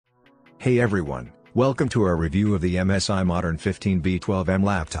Hey everyone, welcome to our review of the MSI Modern 15 B12M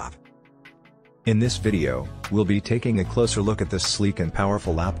laptop. In this video, we'll be taking a closer look at this sleek and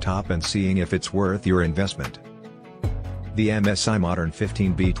powerful laptop and seeing if it's worth your investment. The MSI Modern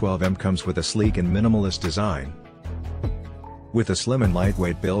 15 B12M comes with a sleek and minimalist design, with a slim and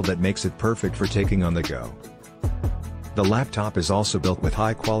lightweight build that makes it perfect for taking on the go. The laptop is also built with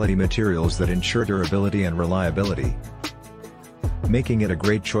high-quality materials that ensure durability and reliability, making it a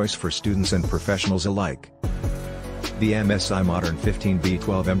great choice for students and professionals alike. The MSI Modern 15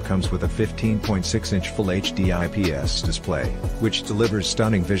 B12M comes with a 15.6-inch Full HD IPS display, which delivers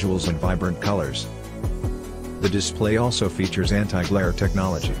stunning visuals and vibrant colors. The display also features anti-glare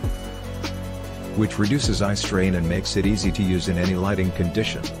technology, which reduces eye strain and makes it easy to use in any lighting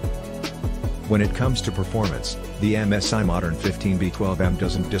condition. When it comes to performance, the MSI Modern 15 B12M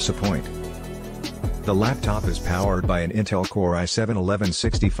doesn't disappoint. The laptop is powered by an Intel Core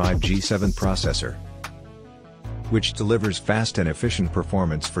i7-1165G7 processor, which delivers fast and efficient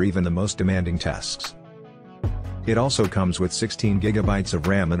performance for even the most demanding tasks. It also comes with 16 GB of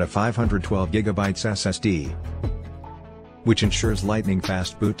RAM and a 512 GB SSD, which ensures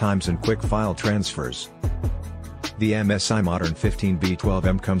lightning-fast boot times and quick file transfers. The MSI Modern 15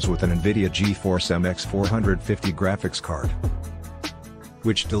 B12M comes with an NVIDIA GeForce MX 450 graphics card,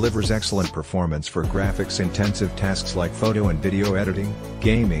 which delivers excellent performance for graphics-intensive tasks like photo and video editing,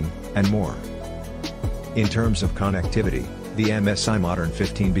 gaming, and more. In terms of connectivity, the MSI Modern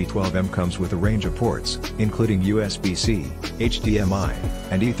 15 B12M comes with a range of ports, including USB-C, HDMI,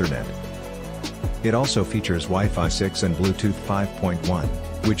 and Ethernet. It also features Wi-Fi 6 and Bluetooth 5.1,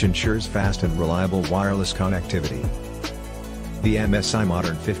 which ensures fast and reliable wireless connectivity. The MSI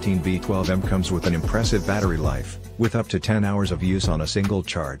Modern 15 B12M comes with an impressive battery life, with up to 10 hours of use on a single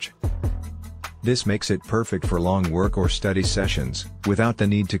charge. This makes it perfect for long work or study sessions, without the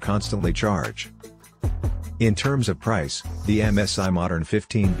need to constantly charge. In terms of price, the MSI Modern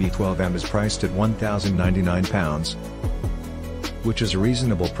 15 B12M is priced at £1,099, which is a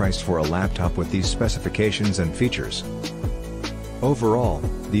reasonable price for a laptop with these specifications and features. Overall,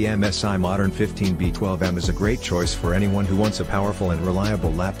 the MSI Modern 15 B12M is a great choice for anyone who wants a powerful and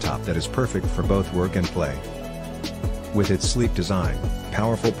reliable laptop that is perfect for both work and play. With its sleek design,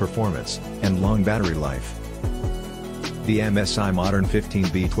 powerful performance, and long battery life, the MSI Modern 15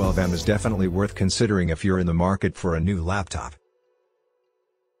 B12M is definitely worth considering if you're in the market for a new laptop.